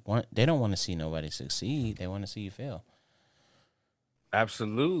 They don't want to see nobody succeed. They want to see you fail.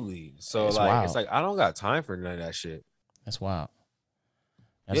 absolutely. So It's like wild. it's like I don't got time for none of that shit. That's wild.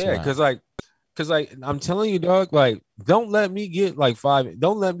 That's Yeah, wild. cause I'm telling you, dog, like don't let me get like five,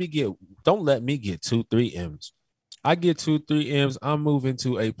 don't let me get 2-3 M's. I get 2-3 M's, I'm moving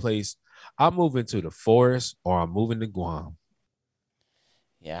to a place, I'm moving to the forest or I'm moving to Guam.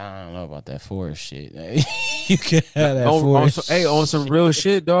 Yeah, I don't know about that forest shit. You can have that On some forest. real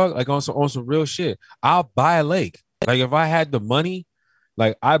shit, dog. Like on some real shit. I'll buy a lake. Like if I had the money,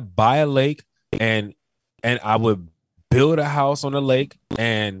 like I'd buy a lake and I would build a house on the lake.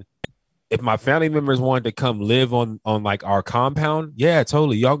 And if my family members wanted to come live on like our compound, yeah,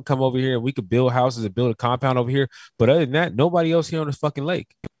 totally. Y'all can come over here and we could build houses and build a compound over here. But other than that, nobody else here on this fucking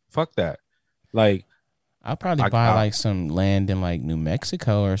lake. Fuck that. Like I'll probably buy like some land in like New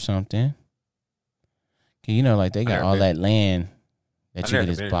Mexico or something. You know, like they got all that land that you can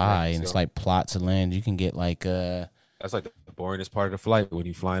just buy, and it's like plots of land. You can get like that's like the boringest part of the flight when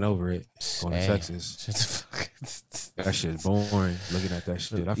you flying over it going to Texas. That shit's boring. Looking at that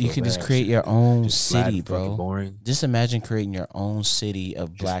shit, you can just create your own city, bro. Boring. Just imagine creating your own city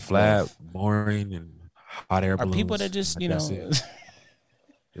of black flat, boring, and hot air balloons. Are people that just like,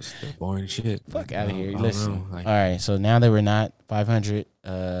 just the boring shit. Fuck out of here. Listen. Like, all right, so now that we're not 500,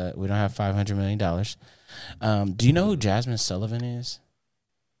 we don't have $500 million. Do you know who Jazmine Sullivan is?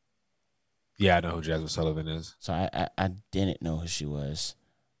 Yeah, I know who Jazmine Sullivan is. So I didn't know who she was,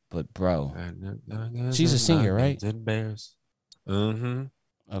 but bro, she's a singer, right? Bears. Mm-hmm.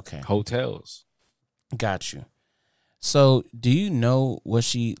 Okay. Hotels. Got you. So, do you know what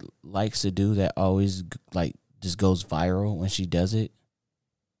she likes to do that always like just goes viral when she does it?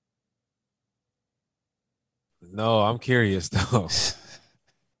 No, I'm curious though.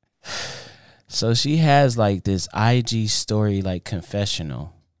 So she has like this IG story like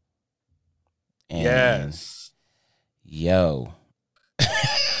confessional. And yes. Yo.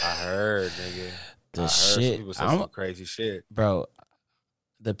 I heard, nigga. The shit. People say some crazy shit. Bro,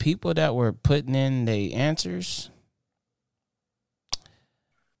 the people that were putting in their answers,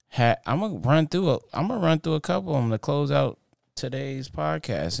 I'm gonna run through a couple of them to close out today's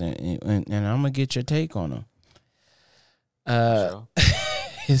podcast, and I'm gonna get your take on them. Sure.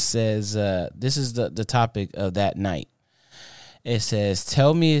 It says this is the topic of that night. It says,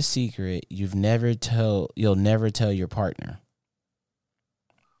 "Tell me a secret you'll never tell your partner."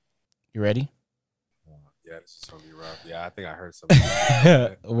 You ready? Yeah, this is gonna be rough. Yeah, I think I heard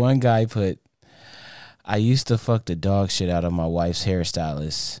something. One guy put, "I used to fuck the dog shit out of my wife's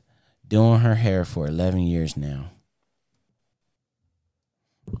hairstylist, doing her hair for 11 years now."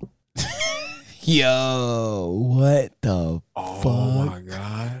 Yo, what the fuck? Oh my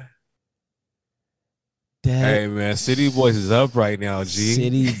god. Hey man, City Boys is up right now, G.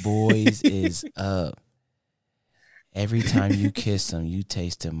 City Boys is up. Every time you kiss him, you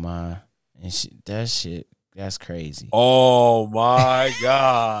taste him, ma. And that's crazy. Oh my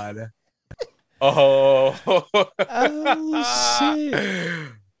god. Oh. Oh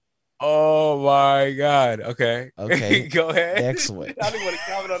shit. Oh my god. Okay. Okay. Go ahead. Next one. I didn't want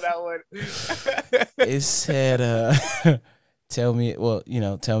to comment on that one. It said, tell me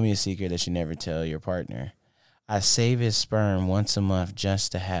a secret that you never tell your partner. I save his sperm once a month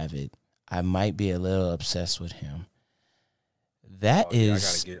just to have it. I might be a little obsessed with him. That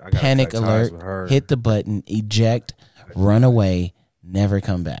is panic alert. Hit the button, eject, run away, never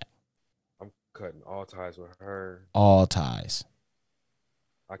come back. I'm cutting all ties with her. All ties.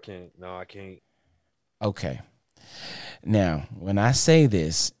 I can't. Okay. Now, when I say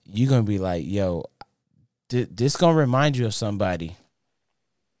this, you're going to be like, yo, this going to remind you of somebody,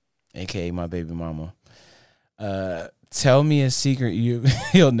 a.k.a. my baby mama. Tell me a secret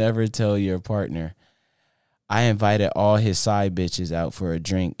you'll never tell your partner. I invited all his side bitches out for a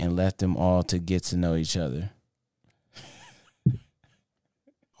drink and left them all to get to know each other.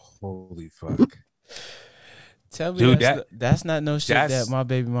 Holy fuck. Tell me, dude, that's not no shit that my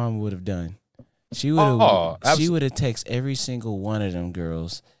baby mama would have done. She would have texted every single one of them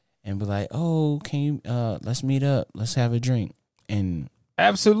girls and be like, "Oh, can you let's meet up, let's have a drink." And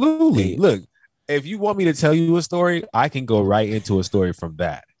absolutely, look, if you want me to tell you a story, I can go right into a story from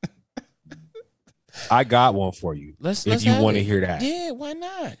that. I got one for you. Let's you want to hear that. Yeah, why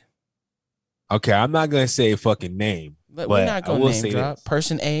not? Okay, I'm not gonna say a fucking name, but we're not gonna name drop. This.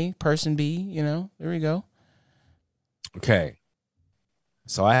 Person A, person B. You know, there we go. Okay,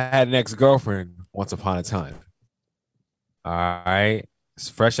 so I had an ex-girlfriend once upon a time. All right, it's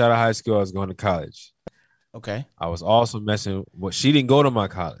fresh out of high school. I was going to college. Okay. I was also messing. Well, she didn't go to my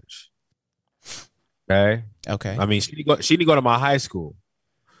college. Okay. Okay. I mean, she didn't go to my high school.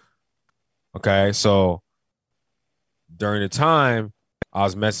 Okay, so during the time, I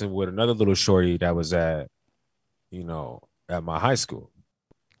was messing with another little shorty that was at my high school.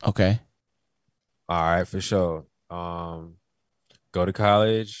 Okay. All right, for sure. Go to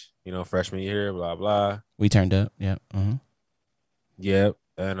college, freshman year, blah blah. We turned up. Yep. Mm-hmm. Yep.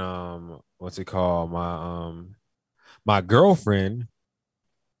 And what's it called? My girlfriend,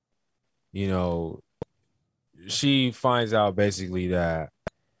 she finds out basically that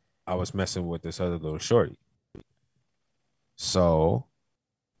I was messing with this other little shorty. So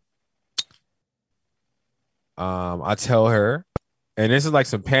I tell her, and this is like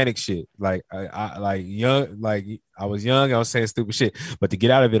some panic shit. Like I was young, I was saying stupid shit. But to get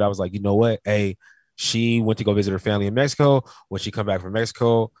out of it, I was like, you know what? Hey, she went to go visit her family in Mexico. When she come back from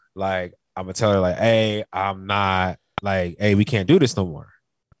Mexico, like I'm gonna tell her, like, hey, I'm not like, hey, we can't do this no more.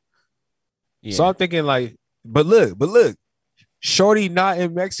 Yeah. So I'm thinking, like, but look, shorty not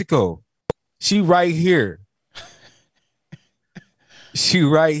in Mexico. She right here. She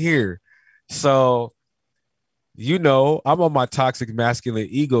right here. So, I'm on my toxic masculine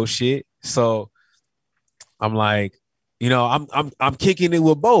ego shit. So I'm like, I'm kicking it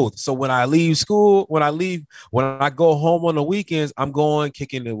with both. So when I leave school, when I go home on the weekends, I'm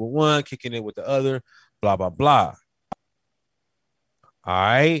kicking it with one, kicking it with the other, blah, blah, blah. All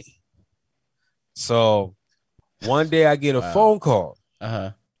right. So one day I get a phone call.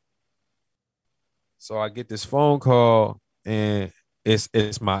 Uh-huh. So I get this phone call, and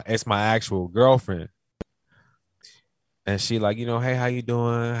it's my actual girlfriend. And she like, hey, how you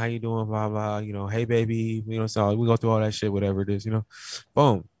doing? How you doing? Blah, blah. Hey, baby. So we go through all that shit, whatever it is,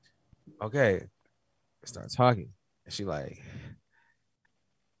 Boom. Okay. Start talking. And she like,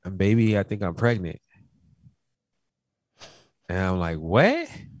 and baby, I think I'm pregnant. And I'm like, what?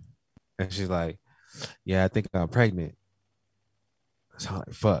 And she's like, yeah, I think I'm pregnant. So I'm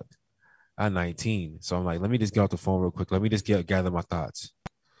like, fuck. I'm 19. So I'm like, let me just get off the phone real quick. Let me just gather my thoughts.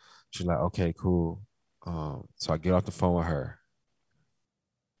 She's like, okay, cool. So I get off the phone with her.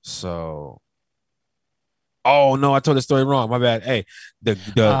 So, oh no, I told the story wrong. My bad. Hey, the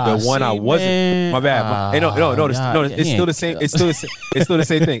one I wasn't. Man. My bad. No. It's still the same. It's still the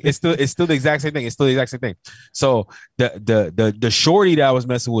same thing. It's still the exact same thing. It's still the exact same thing. So the shorty that I was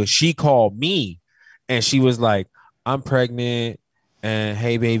messing with, she called me, and she was like, I'm pregnant, and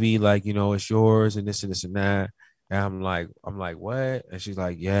hey baby, like it's yours, and this and that. And I'm like, what? And she's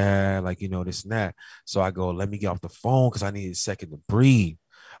like, yeah, like, this and that. So I go, let me get off the phone because I need a second to breathe.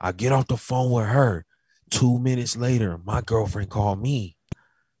 I get off the phone with her. 2 minutes later, my girlfriend called me.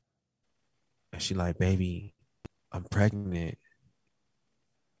 And she like, baby, I'm pregnant.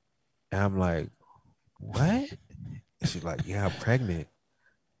 And I'm like, what? And she's like, yeah, I'm pregnant.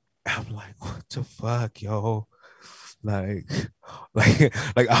 And I'm like, what the fuck, yo? Like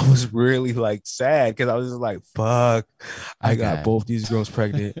I was really like sad because I was just like, fuck, I got both these girls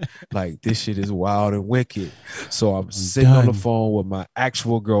pregnant. Like this shit is wild and wicked. So I'm sitting on the phone with my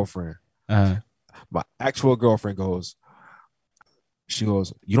actual girlfriend. My actual girlfriend goes, you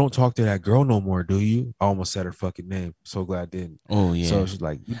don't talk to that girl no more, do you? I almost said her fucking name. So glad I didn't. Oh yeah. So she's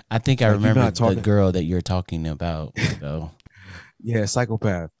like, I think I remember the girl that you're talking about though. Yeah,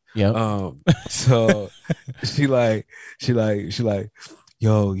 psychopath. Yeah. So she like,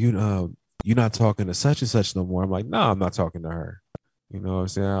 yo, you're not talking to such and such no more. I'm like, no, I'm not talking to her. You know what I'm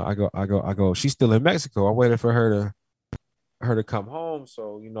saying? I go, she's still in Mexico. I waited for her to come home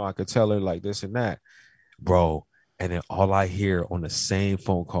so I could tell her like this and that. Bro. And then all I hear on the same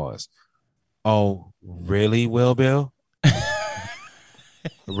phone calls, oh, really, Will Bill?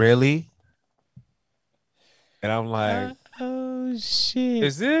 Really? And I'm like, oh shit.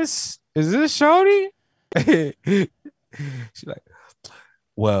 Is this Shorty? She's like,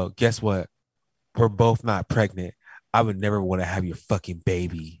 well, guess what? We're both not pregnant. I would never want to have your fucking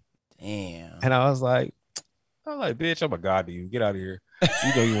baby. Damn. And I was like, bitch, I'm a god to you. Get out of here.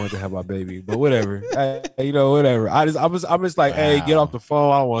 You know you wanted to have my baby, but whatever. Whatever. I'm just like, wow. Hey, get off the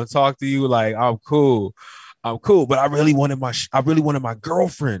phone. I don't want to talk to you. Like, I'm cool. But I really wanted my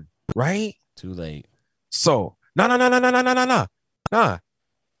girlfriend, right? Too late. So, nah.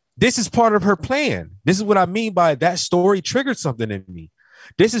 This is part of her plan. This is what I mean by that story triggered something in me.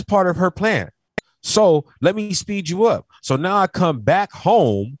 This is part of her plan. So let me speed you up. So now I come back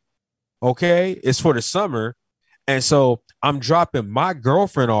home. Okay. It's for the summer. And so I'm dropping my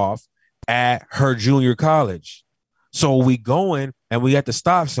girlfriend off at her junior college. So we going and we at the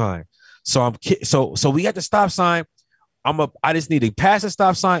stop sign. So we at the stop sign. I just need to pass the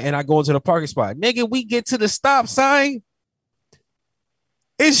stop sign and I go into the parking spot. Nigga, we get to the stop sign.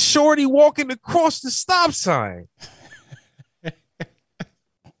 It's Shorty walking across the stop sign.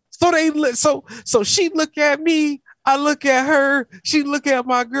 So she look at me, I look at her, she look at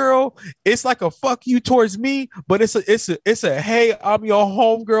my girl. It's like a fuck you towards me, but it's a hey, I'm your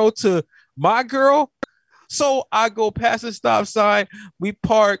homegirl to my girl. So I go past the stop sign, we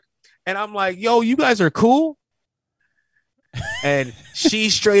park, and I'm like, yo, you guys are cool. And she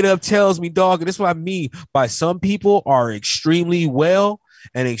straight up tells me, dog, and this is what I mean by some people are extremely well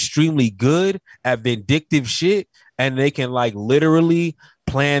and extremely good at vindictive shit, and they can like literally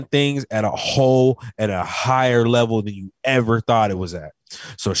plan things at a higher level than you ever thought it was at.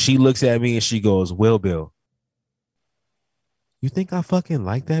 So she looks at me and she goes, Will Bill, you think I fucking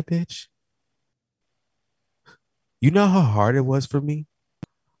like that bitch? You know how hard it was for me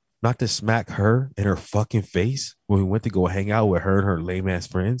not to smack her in her fucking face when we went to go hang out with her and her lame ass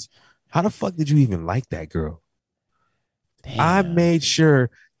friends? How the fuck did you even like that girl? Damn. I made sure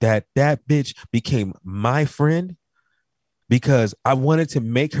that bitch became my friend because I wanted to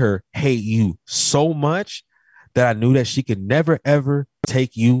make her hate you so much that I knew that she could never, ever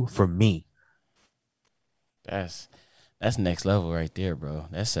take you from me. That's next level right there, bro.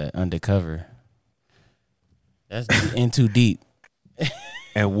 That's undercover. That's in too deep.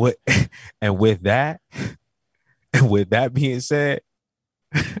 And with that being said,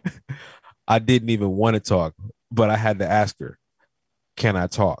 I didn't even want to talk, but I had to ask her, can I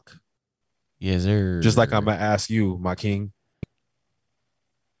talk? Yes, sir. Just like I'm going to ask you, my king.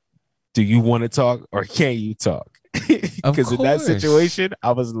 Do you want to talk or can you talk? Because in that situation,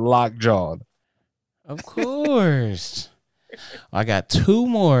 I was lockjawed. Of course. I got two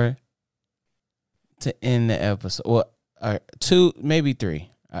more to end the episode. Well, two, maybe three.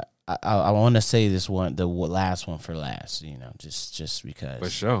 I want to say this one, the last one for last, just because. For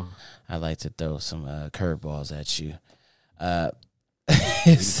sure. I like to throw some curveballs at you.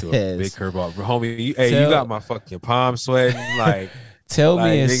 It says, big curveball, homie. You got my fucking palm sweating. Like, tell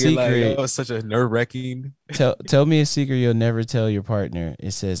me a secret. It's such a nerve wracking. Tell me a secret you'll never tell your partner.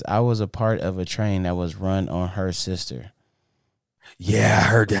 It says, I was a part of a train that was run on her sister. Yeah, I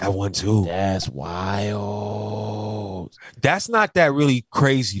heard that one too. That's wild. That's not that really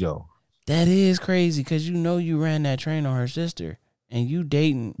crazy though. That is crazy because you ran that train on her sister and you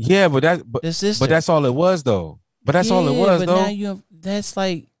dating. Yeah, but that's all it was though. But that's all it was though. Now that's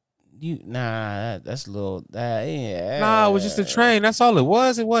like that's a little yeah. Nah, it was just a train. That's all it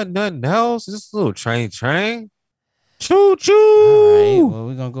was. It wasn't nothing else. It's just a little train. Choo choo. All right. Well,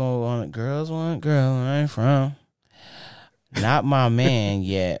 we're gonna go on it. Girls want girl where I'm from. Not my man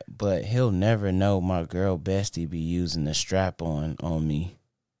yet, but he'll never know my girl bestie be using the strap on me.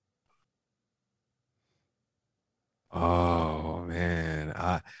 Oh man,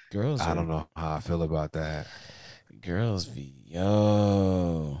 I don't know how I feel about that. Girls be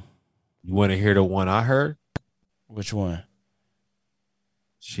yo. You want to hear the one I heard? Which one?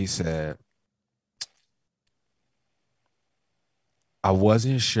 She said, I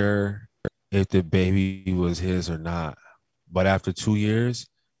wasn't sure if the baby was his or not. But after 2 years,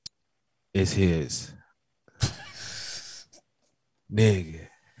 it's his. Nigga.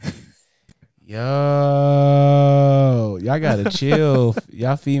 Yo, y'all gotta chill.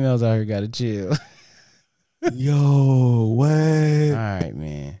 Y'all females out here gotta chill. Yo, what? All right,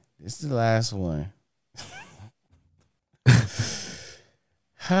 man. This is the last one.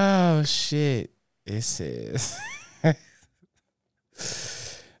 Oh, shit. It says that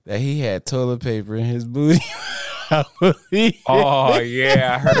he had toilet paper in his booty. Oh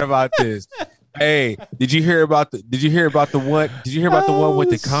yeah, I heard about this. Hey, did you hear about the one with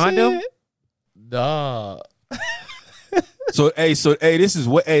the condom? Nah. So this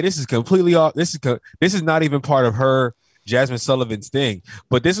is completely off. This is not even part of her Jazmine Sullivan's thing.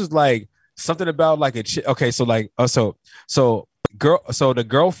 But this is like something about like okay, so like the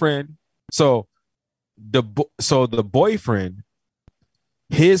girlfriend, so the boyfriend,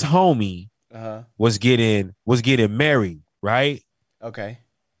 his homie was getting married, right? Okay.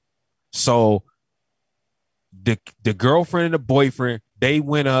 So the girlfriend and the boyfriend, they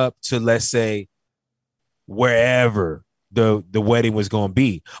went up to, let's say, wherever the wedding was gonna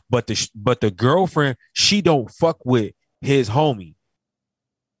be, but the girlfriend, she don't fuck with his homie.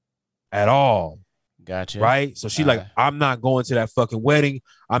 at all. Gotcha. Right? So she like, I'm not going to that fucking wedding.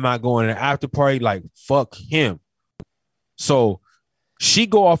 I'm not going to the after party. Like, fuck him. So she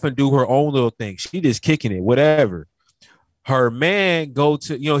go off and do her own little thing. She just kicking it, whatever. Her man go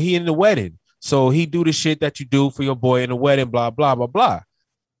to, he in the wedding. So he do the shit that you do for your boy in the wedding, blah, blah, blah, blah.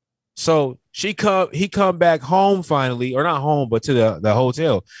 So he come back home finally, or not home, but to the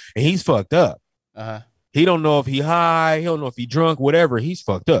hotel, and he's fucked up. He don't know if he high, he don't know if he drunk, whatever. He's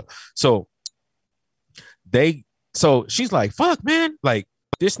fucked up. So she's like, fuck, man. Like,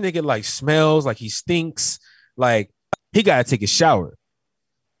 this nigga like smells like he stinks. Like, he gotta take a shower.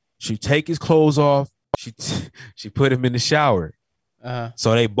 She take his clothes off. She put him in the shower.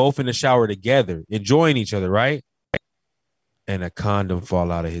 So they both in the shower together, enjoying each other, right? And a condom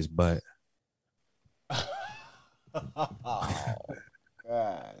fall out of his butt. Oh,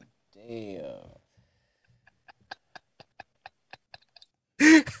 God damn.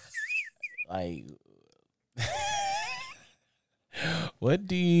 Like, what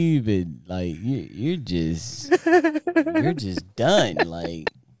do you even like? You're just done.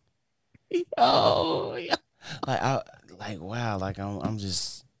 Like, oh, yeah. Wow. Like, I'm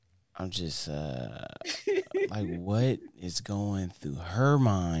just like, what is going through her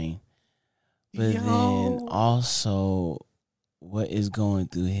mind? But then also, what is going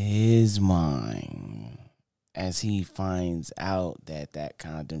through his mind as he finds out that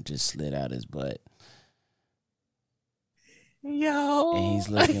condom just slid out his butt? Yo. And he's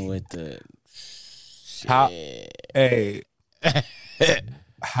looking with the shit.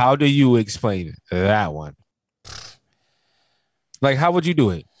 How do you explain that one? Like, how would you do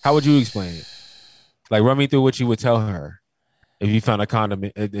it? How would you explain it? Like, run me through what you would tell her if you found a condom,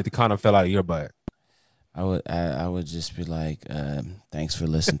 if the condom fell out of your butt. I would just be like, thanks for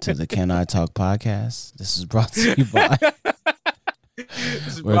listening to the Can I Talk podcast. This is brought to you by.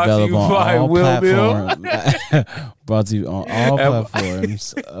 We're available on all platforms. Brought to you on all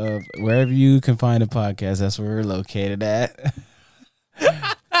platforms. Wherever you can find a podcast, that's where we're located at.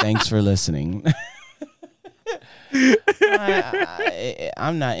 Thanks for listening.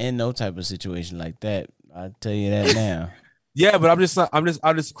 I'm not in no type of situation like that. I'll tell you that now. Yeah, but I'm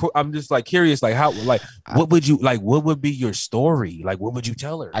just like curious, like how, like what would you like? What would be your story? Like, what would you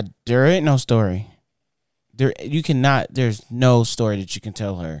tell her? There ain't no story. There's no story that you can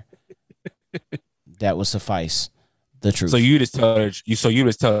tell her that will suffice the truth. So you just tell her. You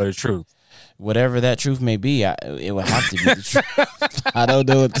just tell her the truth. Whatever that truth may be, it would have to be the truth. I don't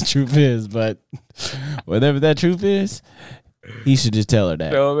know what the truth is, but whatever that truth is, he should just tell her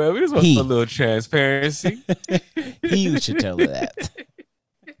that. No, man, we just want a little transparency. He should tell her that.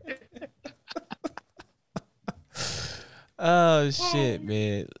 Oh shit,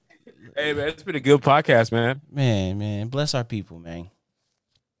 man. Hey man, it's been a good podcast, man. Man, bless our people, man.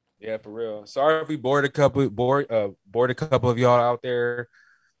 Yeah, for real. Sorry if we bored a couple of y'all out there.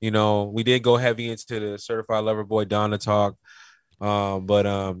 We did go heavy into the certified lover boy Donna talk. But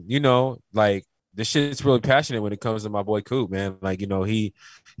like, this shit's really passionate when it comes to my boy Coop, man. Like,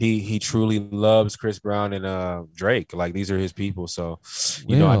 he truly loves Chris Brown and Drake. Like, these are his people. So,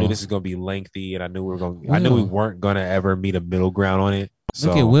 I knew this is gonna be lengthy, and I knew we weren't gonna ever meet a middle ground on it. So.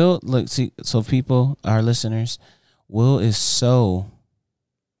 Look at Will. Look, see, so people, our listeners, Will is so.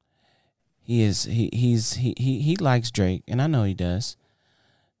 He likes Drake, and I know he does.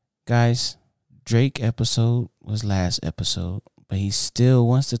 Guys, Drake episode was last episode, but he still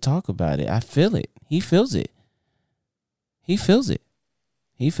wants to talk about it. I feel it. He feels it. He feels it.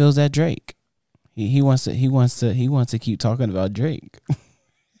 He feels that Drake. He wants to keep talking about Drake.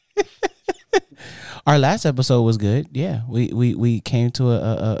 Our last episode was good. Yeah, we came to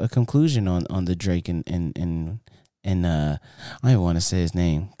a conclusion on the Drake and I don't even want to say his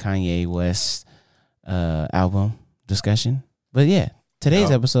name, Kanye West album discussion. But yeah,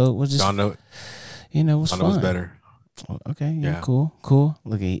 today's episode was just was fun. Was better. Okay, yeah, cool.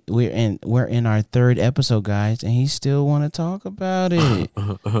 Look, we're in our third episode, guys, and he still want to talk about it.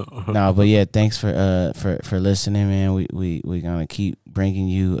 No, but yeah, thanks for listening, man. We gonna keep bringing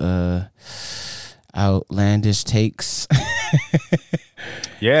you outlandish takes.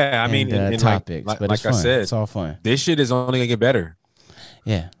 Yeah, I mean, and topics, like, but like it's fun. I said, it's all fun. This shit is only gonna get better.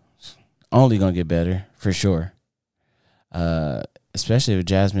 Yeah, only gonna get better for sure. Especially if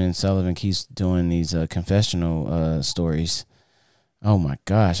Jazmine Sullivan keeps doing these confessional stories. Oh my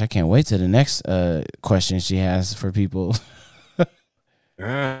gosh, I can't wait till the next question she has for people.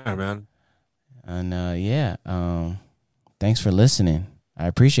 Yeah, man. And thanks for listening. I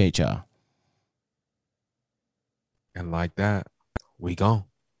appreciate y'all. And like that, we gone.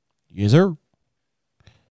 Yes, sir.